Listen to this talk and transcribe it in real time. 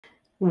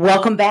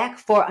Welcome back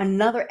for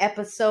another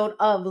episode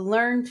of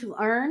Learn to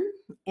Earn.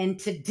 And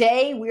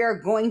today we are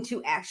going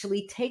to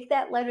actually take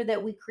that letter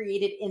that we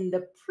created in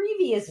the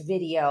previous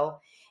video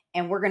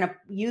and we're going to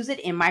use it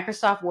in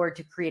Microsoft Word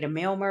to create a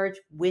mail merge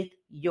with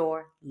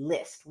your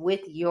list,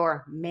 with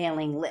your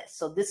mailing list.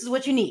 So this is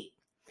what you need.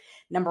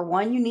 Number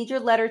one, you need your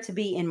letter to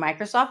be in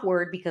Microsoft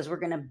Word because we're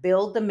going to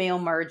build the mail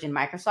merge in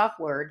Microsoft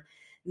Word.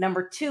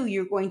 Number two,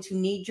 you're going to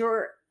need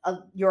your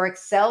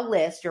Excel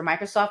list, your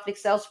Microsoft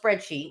Excel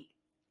spreadsheet.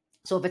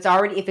 So if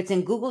it's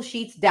in Google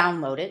Sheets,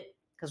 download it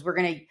because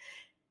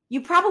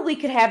you probably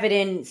could have it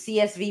in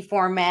CSV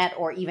format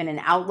or even an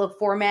Outlook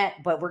format,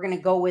 but we're going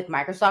to go with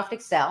Microsoft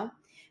Excel.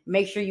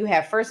 Make sure you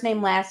have first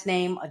name, last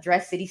name,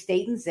 address, city,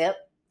 state, and zip.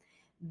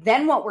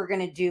 Then what we're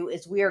going to do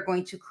is we are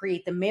going to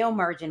create the mail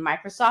merge in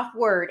Microsoft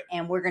Word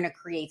and we're going to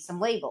create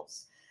some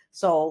labels.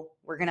 So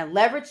we're going to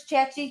leverage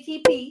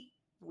ChatGPT.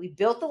 We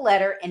built the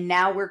letter and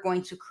now we're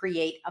going to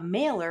create a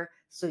mailer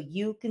so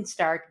you can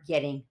start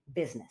getting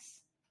business.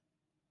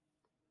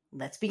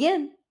 Let's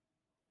begin.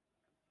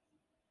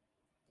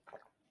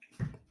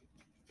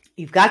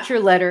 You've got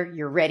your letter,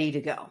 you're ready to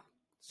go.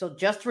 So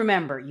just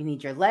remember, you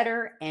need your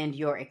letter and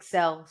your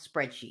Excel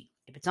spreadsheet.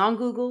 If it's on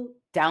Google,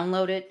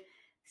 download it,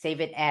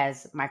 save it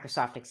as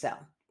Microsoft Excel.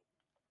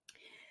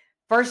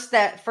 First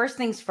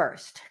things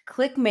first,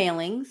 click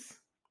Mailings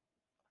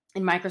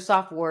in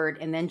Microsoft Word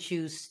and then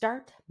choose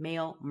Start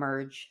Mail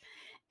Merge.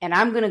 And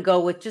I'm going to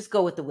go with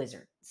the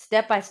wizard,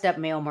 step-by-step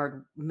mail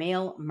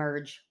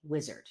merge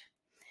wizard.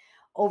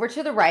 Over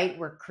to the right,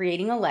 we're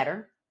creating a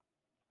letter.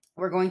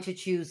 We're going to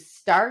choose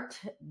Start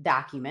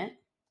Document.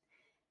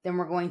 Then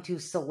we're going to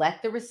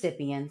select the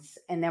recipients,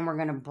 and then we're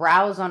going to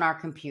browse on our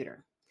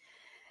computer.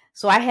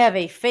 So I have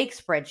a fake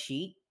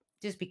spreadsheet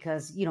just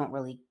because you don't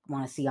really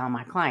want to see all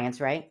my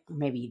clients, right?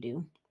 Maybe you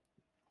do.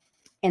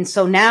 And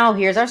so now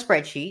here's our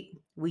spreadsheet.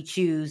 We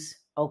choose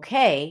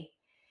OK.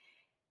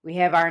 We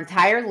have our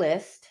entire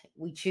list.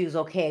 We choose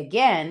OK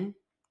again.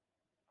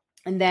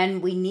 And then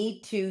we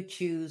need to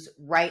choose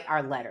Write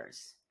Our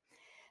Letters.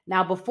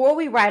 Now, before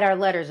we write our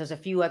letters, there's a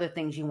few other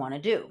things you want to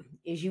do.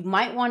 You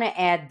might want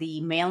to add the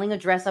mailing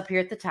address up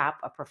here at the top,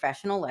 a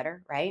professional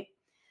letter, right?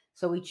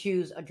 So we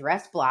choose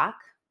Address Block.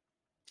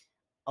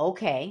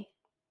 Okay.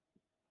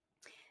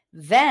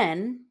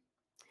 Then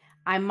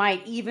I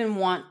might even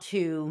want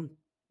to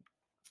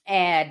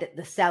add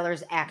the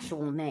seller's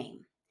actual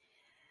name.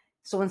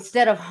 So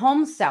instead of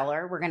home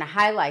seller, we're going to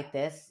highlight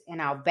this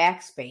in our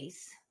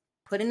backspace.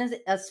 Put in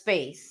a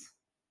space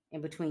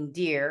in between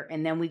dear,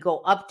 and then we go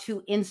up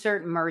to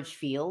insert merge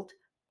field,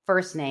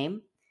 first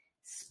name,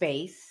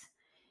 space,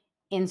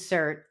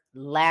 insert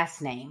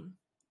last name.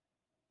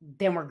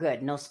 Then we're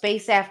good. No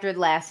space after the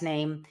last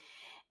name.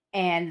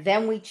 And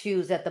then we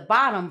choose at the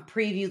bottom,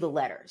 preview the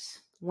letters.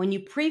 When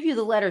you preview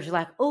the letters, you're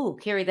like, oh,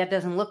 Carrie, that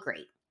doesn't look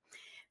great.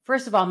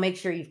 First of all, make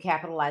sure you've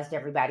capitalized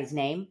everybody's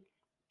name.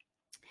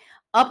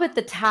 Up at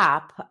the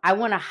top, I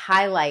want to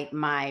highlight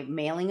my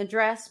mailing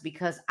address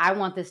because I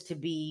want this to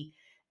be,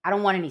 I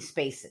don't want any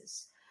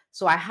spaces.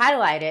 So I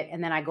highlight it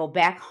and then I go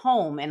back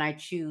home and I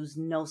choose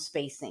no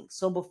spacing.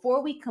 So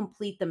before we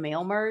complete the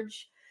mail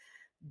merge,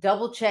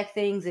 double check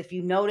things. If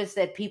you notice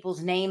that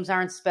people's names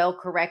aren't spelled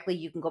correctly,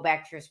 you can go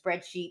back to your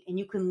spreadsheet and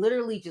you can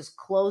literally just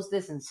close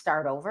this and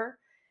start over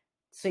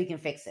so you can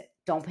fix it.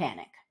 Don't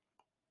panic.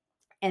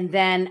 And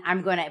then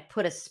I'm going to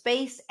put a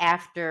space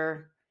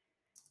after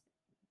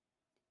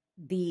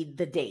the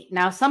date.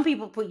 Now, some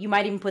people you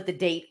might even put the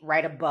date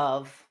right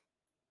above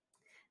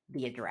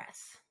the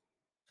address.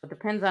 So it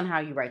depends on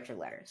how you write your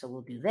letter. So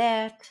we'll do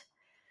that.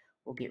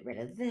 We'll get rid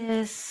of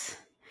this.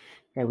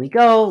 There we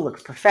go.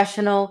 Looks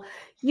professional.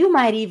 You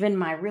might even,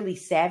 my really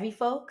savvy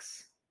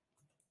folks,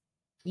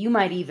 you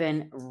might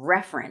even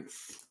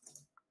reference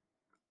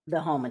the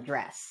home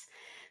address.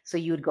 So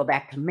you would go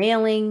back to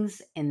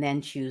mailings and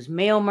then choose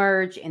mail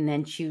merge and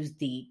then choose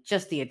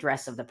just the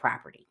address of the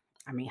property.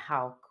 I mean,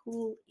 how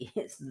cool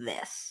is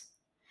this?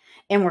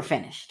 And we're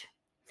finished.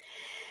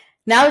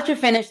 Now that you're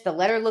finished, the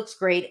letter looks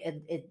great.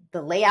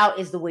 The layout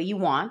is the way you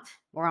want.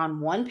 We're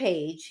on one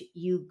page.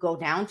 You go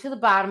down to the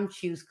bottom,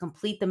 choose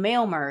complete the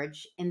mail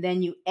merge, and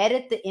then you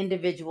edit the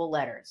individual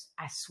letters.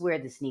 I swear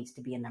this needs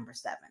to be a number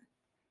 7.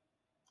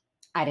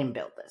 I didn't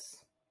build this.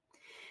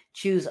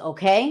 Choose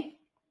OK.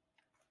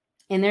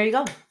 And there you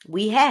go.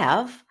 We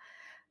have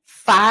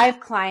 5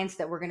 clients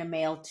that we're going to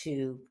mail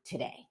to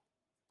today.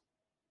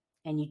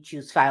 And you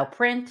choose file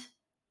print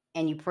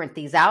and you print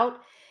these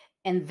out.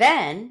 And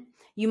then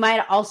you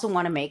might also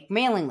want to make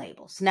mailing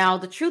labels. Now,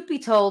 the truth be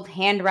told,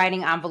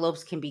 handwriting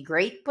envelopes can be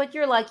great, but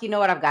you're like, you know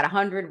what? I've got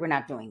 100. We're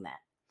not doing that.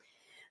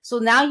 So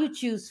now you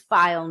choose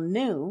file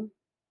new,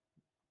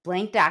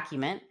 blank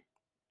document,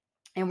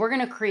 and we're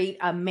going to create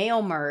a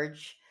mail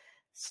merge,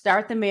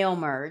 start the mail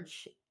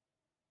merge,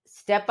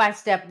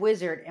 step-by-step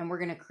wizard, and we're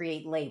going to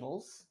create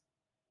labels.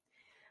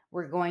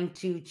 We're going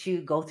to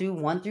go through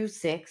 1 through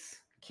 6.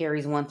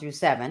 Carries 1 through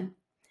 7.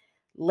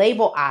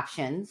 Label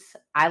options.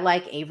 I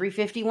like Avery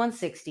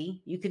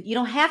 5160. You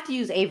don't have to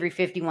use Avery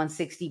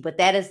 5160, but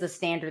that is the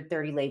standard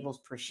 30 labels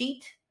per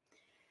sheet.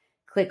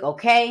 Click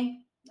OK.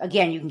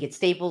 Again, you can get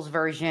Staples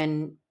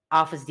version,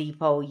 Office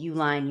Depot,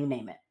 Uline, you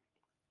name it.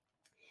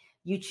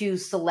 You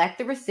choose select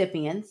the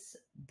recipients,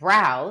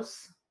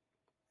 browse.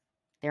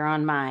 They're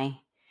my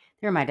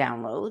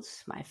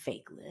downloads, my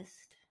fake list.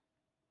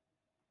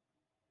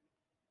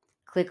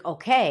 Click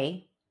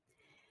OK.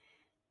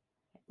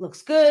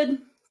 Looks good.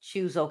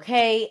 Choose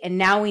OK. And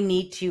now we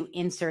need to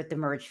insert the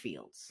merge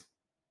fields.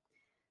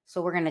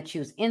 So we're going to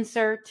choose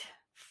insert,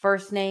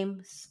 first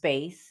name,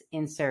 space,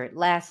 insert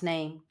last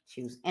name,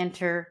 choose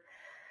enter.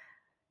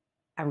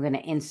 I'm going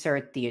to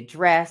insert the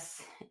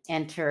address,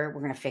 enter.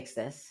 We're going to fix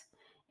this.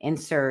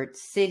 Insert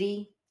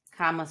city,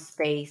 comma,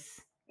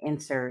 space,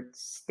 insert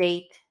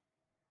state,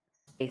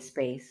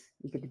 space.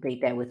 You could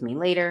debate that with me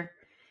later.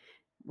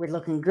 We're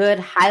looking good.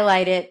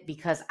 Highlight it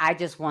because I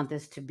just want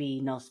this to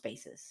be no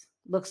spaces.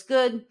 Looks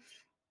good.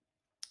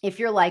 If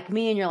you're like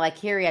me and you're like,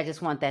 Carrie, I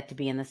just want that to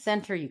be in the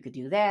center, you could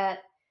do that.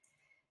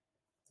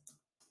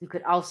 You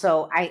could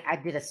also, I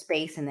did a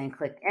space and then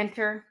clicked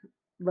enter.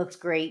 Looks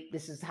great.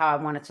 This is how I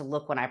want it to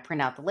look when I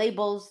print out the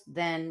labels.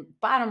 Then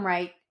bottom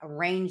right,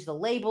 arrange the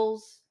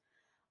labels,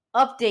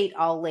 update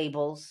all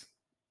labels,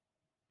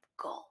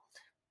 gold.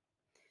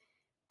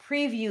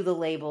 Preview the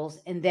labels,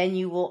 and then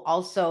you will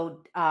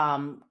also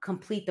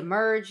complete the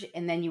merge,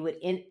 and then you would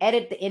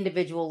edit the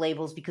individual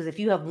labels, because if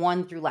you have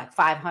 1 through like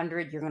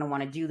 500, you're going to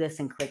want to do this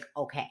and click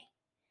OK.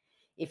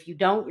 If you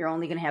don't, you're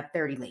only going to have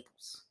 30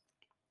 labels.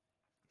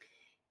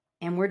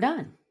 And we're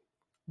done.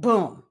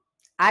 Boom.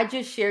 I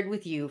just shared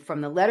with you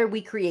from the letter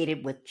we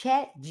created with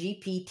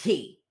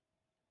ChatGPT.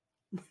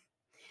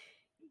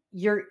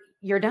 You're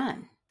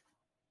done.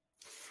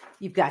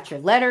 You've got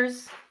your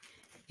letters.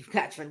 You've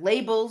got your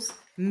labels.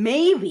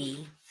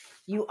 Maybe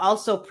you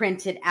also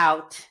printed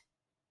out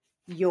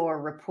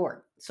your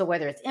report. So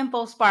whether it's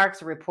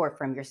InfoSparks, a report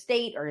from your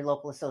state or your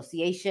local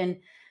association,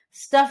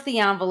 stuff the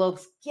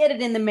envelopes, get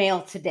it in the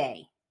mail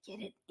today. Get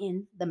it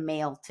in the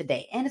mail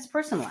today. And it's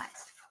personalized.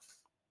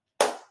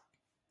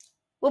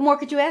 What more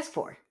could you ask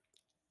for?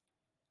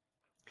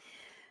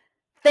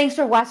 Thanks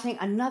for watching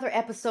another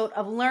episode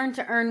of Learn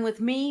to Earn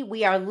with me.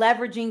 We are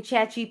leveraging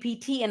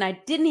ChatGPT, and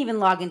I didn't even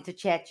log into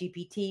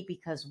ChatGPT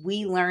because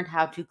we learned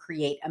how to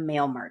create a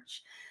mail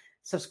merge.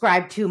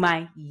 Subscribe to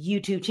my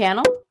YouTube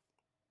channel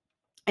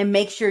and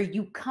make sure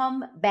you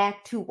come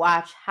back to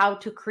watch how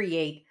to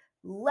create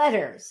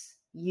letters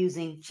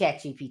using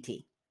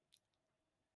ChatGPT.